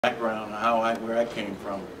Background, where I came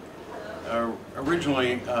from.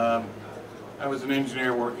 Originally, I was an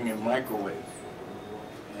engineer working in microwaves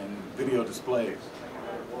and video displays.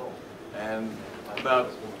 And about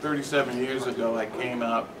 37 years ago, I came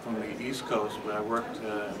out from the East Coast, where I worked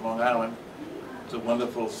in Long Island, to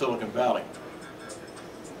wonderful Silicon Valley.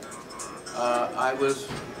 I was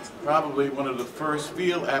probably one of the first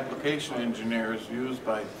field application engineers used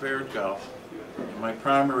by Fairchild. My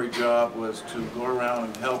primary job was to go around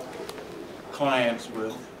and help clients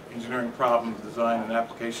with engineering problems, design, and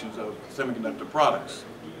applications of semiconductor products.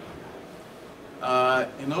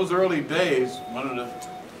 In those early days, one of the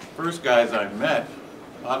first guys I met,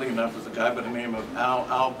 oddly enough, was a guy by the name of Al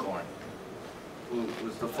Alcorn, who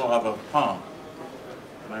was the father of Palm.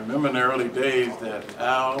 And I remember in the early days that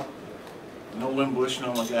Al, Nolan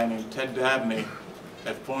Bushnell, and a guy named Ted Dabney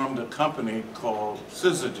had formed a company called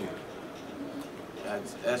CGE.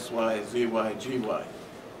 That's S-Y-Z-Y-G-Y.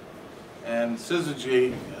 And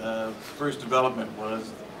CGE, first development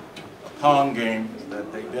was a Pong game that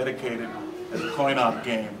they dedicated as a coin-op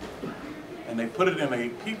game. And they put it in a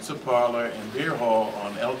pizza parlor and beer hall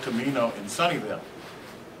on El Camino in Sunnyvale.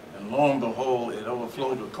 And lo and behold, it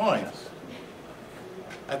overflowed with coins.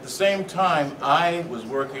 At the same time, I was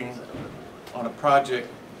working on a project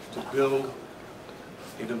to build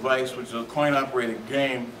a device which is a coin-operated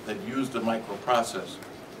game that used a microprocessor.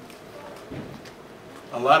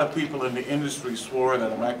 A lot of people in the industry swore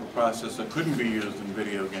that a microprocessor couldn't be used in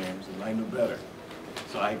video games, and I knew better.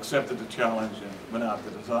 So I accepted the challenge and went out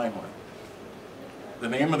to design one. The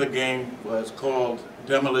name of the game was called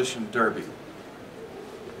Demolition Derby.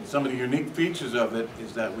 And some of the unique features of it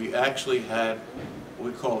is that we actually had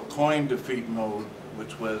what we call a coin defeat mode,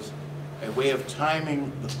 which was a way of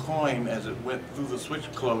timing the coin as it went through the switch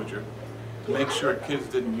closure to make sure kids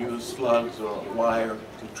didn't use slugs or wire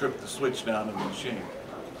to trip the switch down in the machine.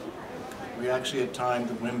 We actually had timed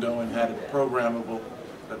the window and had it programmable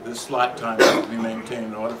that this slot time had to be maintained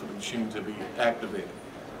in order for the machine to be activated.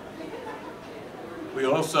 We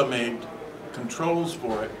also made controls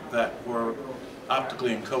for it that were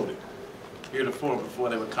optically encoded. Heretofore, before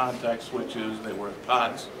they were contact switches, they were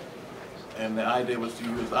pots. And the idea was to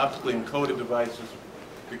use optically encoded devices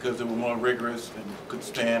because they were more rigorous and could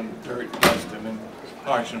stand dirt, dust, and in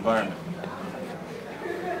harsh environment.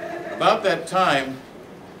 About that time,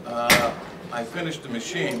 I finished the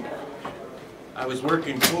machine. I was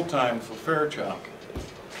working full-time for Fairchild.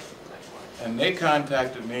 And they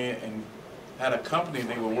contacted me and had a company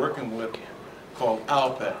they were working with called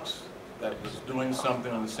Alpex that was doing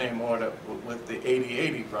something on the same order with the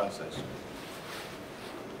 8080 processor.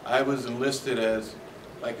 I was enlisted as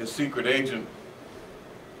like a secret agent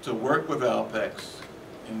to work with Alpex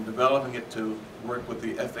in developing it to work with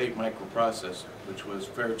the F8 microprocessor, which was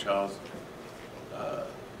Fairchild's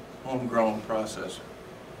homegrown processor.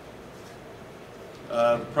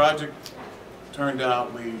 The project turned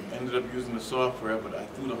out, we ended up using the software, but I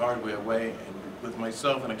threw the hardware away, and with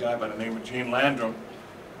myself and a guy by the name of Gene Landrum,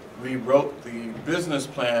 we wrote the business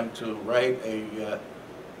plan to write a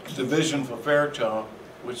division for Fairchild,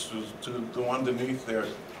 which was to go underneath their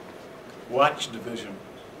watch division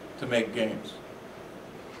to make games.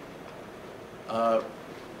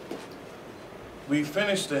 We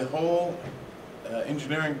finished the whole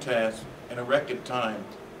engineering task in a record time.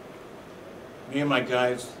 Me and my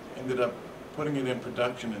guys ended up putting it in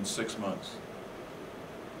production in 6 months.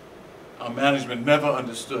 Our management never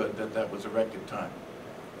understood that that was a record time.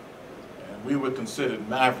 And we were considered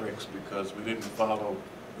mavericks because we didn't follow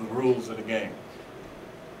the rules of the game.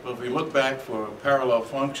 But if we look back for parallel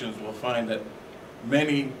functions, we'll find that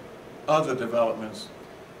many other developments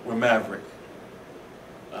were maverick.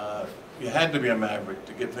 You had to be a maverick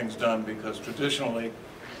to get things done because traditionally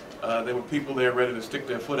there were people there ready to stick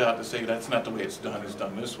their foot out to say that's not the way it's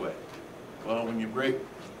done this way. Well, when you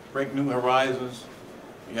break new horizons,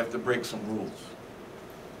 you have to break some rules.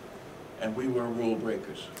 And we were rule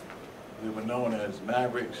breakers. We were known as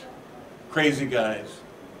mavericks, crazy guys.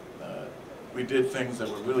 We did things that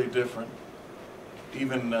were really different.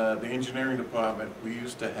 Even the engineering department, we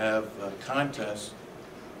used to have contests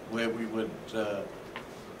where we would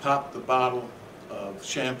pop the bottle of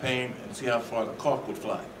champagne and see how far the cork would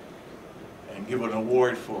fly and give an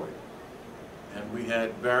award for it. And we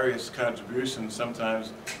had various contributions.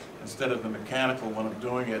 Sometimes, instead of the mechanical one of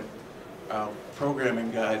doing it, our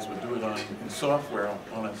programming guys would do it in software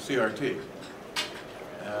on a CRT.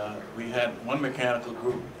 We had one mechanical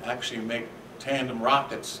group actually make tandem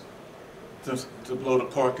rockets to blow the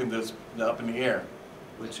cork up in the air,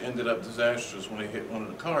 which ended up disastrous when they hit one of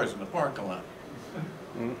the cars in the parking lot.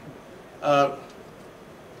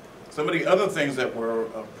 Some of the other things that were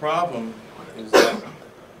a problem is that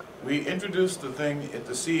we introduced the thing at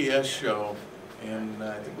the CES show in,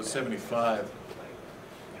 I think it was 75.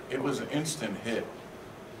 It was an instant hit.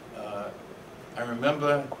 I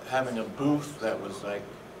remember having a booth that was like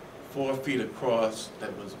 4 feet across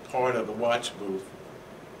that was part of the watch booth,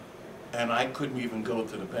 and I couldn't even go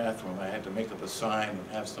to the bathroom. I had to make up a sign and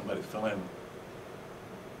have somebody fill in.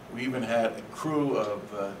 We even had a crew of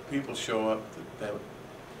people show up that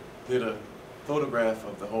did a photograph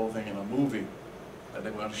of the whole thing in a movie that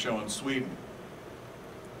they were going to show in Sweden.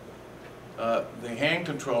 The hand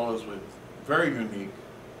controllers were very unique.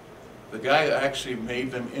 The guy who actually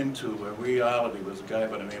made them into a reality was a guy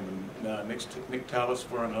by the name of Nick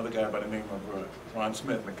Talisper, another guy by the name of Ron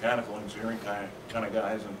Smith, mechanical engineering kind of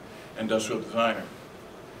guys and industrial designer.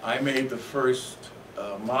 I made the first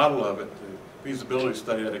model of it, the feasibility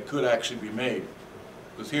study that it could actually be made.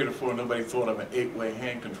 Because heretofore nobody thought of an 8-way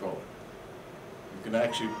hand controller. You can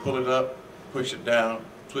actually pull it up, push it down,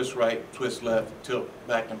 twist right, twist left, tilt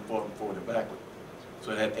back and forth and backward.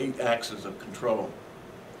 So it had 8 axes of control.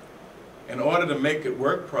 In order to make it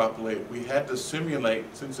work properly, we had to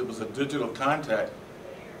simulate, since it was a digital contact,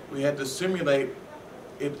 we had to simulate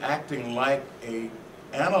it acting like an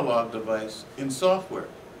analog device in software.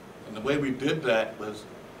 And the way we did that was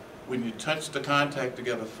when you touched the contact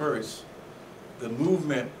together first, the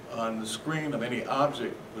movement on the screen of any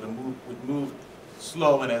object would move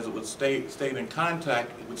slow, and as it would stay in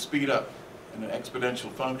contact, it would speed up in an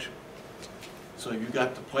exponential function. So you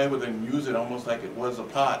got to play with it and use it almost like it was a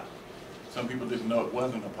pot. Some people didn't know it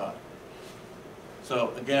wasn't a pot.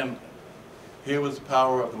 So again, here was the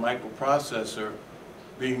power of the microprocessor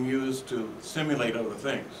being used to simulate other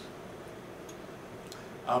things.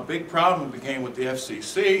 Our big problem became with the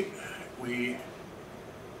FCC. We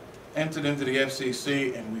entered into the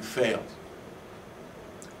FCC and we failed.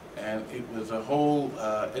 And it was a whole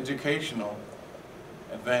educational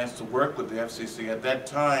advance to work with the FCC. At that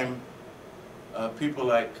time, people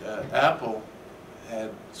like Apple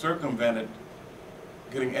had circumvented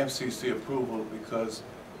getting FCC approval because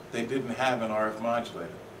they didn't have an RF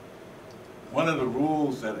modulator. One of the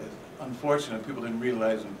rules that is unfortunate people didn't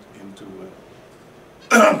realize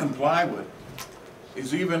to comply with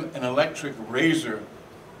is even an electric razor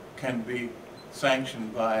can be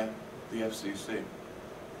sanctioned by the FCC.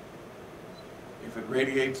 If it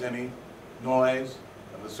radiates any noise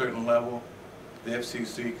of a certain level, the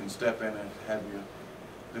FCC can step in and have you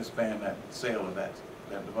disband that sale of that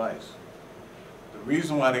device. The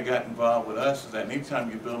reason why they got involved with us is that anytime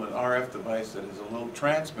you build an RF device that is a little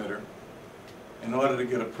transmitter, in order to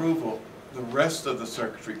get approval, the rest of the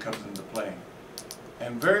circuitry comes into play.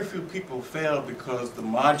 And very few people fail because the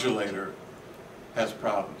modulator has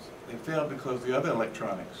problems. They fail because the other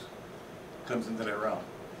electronics comes into their realm.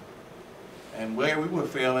 And where we were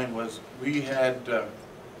failing was we had a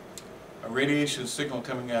radiation signal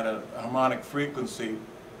coming at a harmonic frequency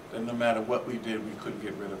that no matter what we did, we couldn't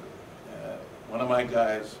get rid of it. One of my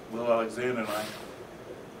guys, Will Alexander, and I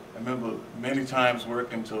remember many times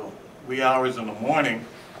working till wee hours in the morning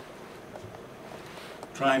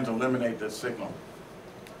trying to eliminate that signal.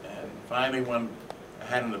 And finally, I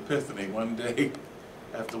had an epiphany. One day,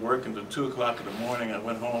 after working till 2 o'clock in the morning, I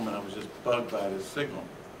went home and I was just bugged by this signal.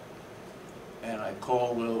 And I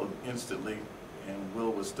called Will instantly, and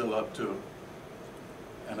Will was still up too.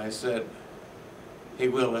 And I said, "Hey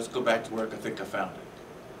Will, let's go back to work. I think I found it."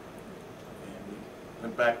 And we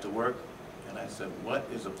went back to work, and I said, "What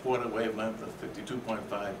is a quarter wavelength of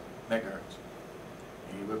 52.5 megahertz?"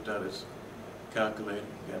 And he whipped out his calculator,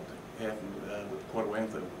 got the half what the quarter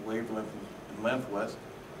wavelength and length was.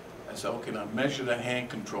 I said, "Okay, now measure that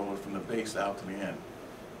hand controller from the base out to the end,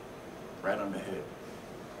 right on the head."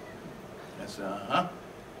 I said, "Uh-huh."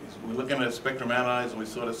 We're looking at a spectrum analyzer, and we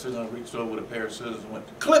saw the signal. I reached over with a pair of scissors and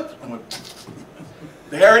went clip, and went,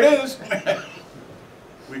 there it is.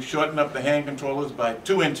 We shortened up the hand controllers by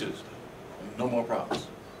 2 inches, and no more problems.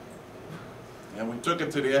 And we took it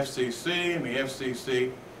to the FCC, and the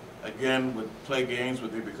FCC, again, would play games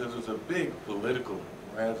with it because it was a big political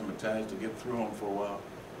razzmatazz to get through them for a while.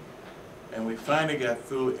 And we finally got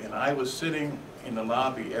through, and I was sitting in the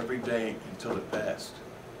lobby every day until it passed.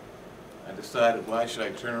 I decided, why should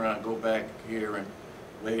I turn around and go back here and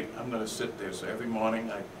wait? I'm going to sit there. So every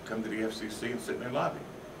morning I come to the FCC and sit in their lobby.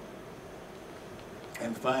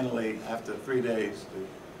 And finally, after 3 days,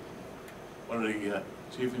 one of the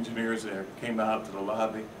chief engineers there came out to the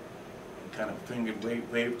lobby and kind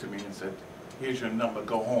of waved to me and said, "Here's your number,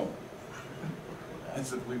 go home." I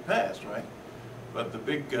said, "We passed, right?" But the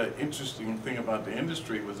big interesting thing about the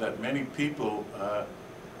industry was that many people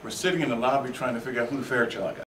were sitting in the lobby trying to figure out who the Fairchild guy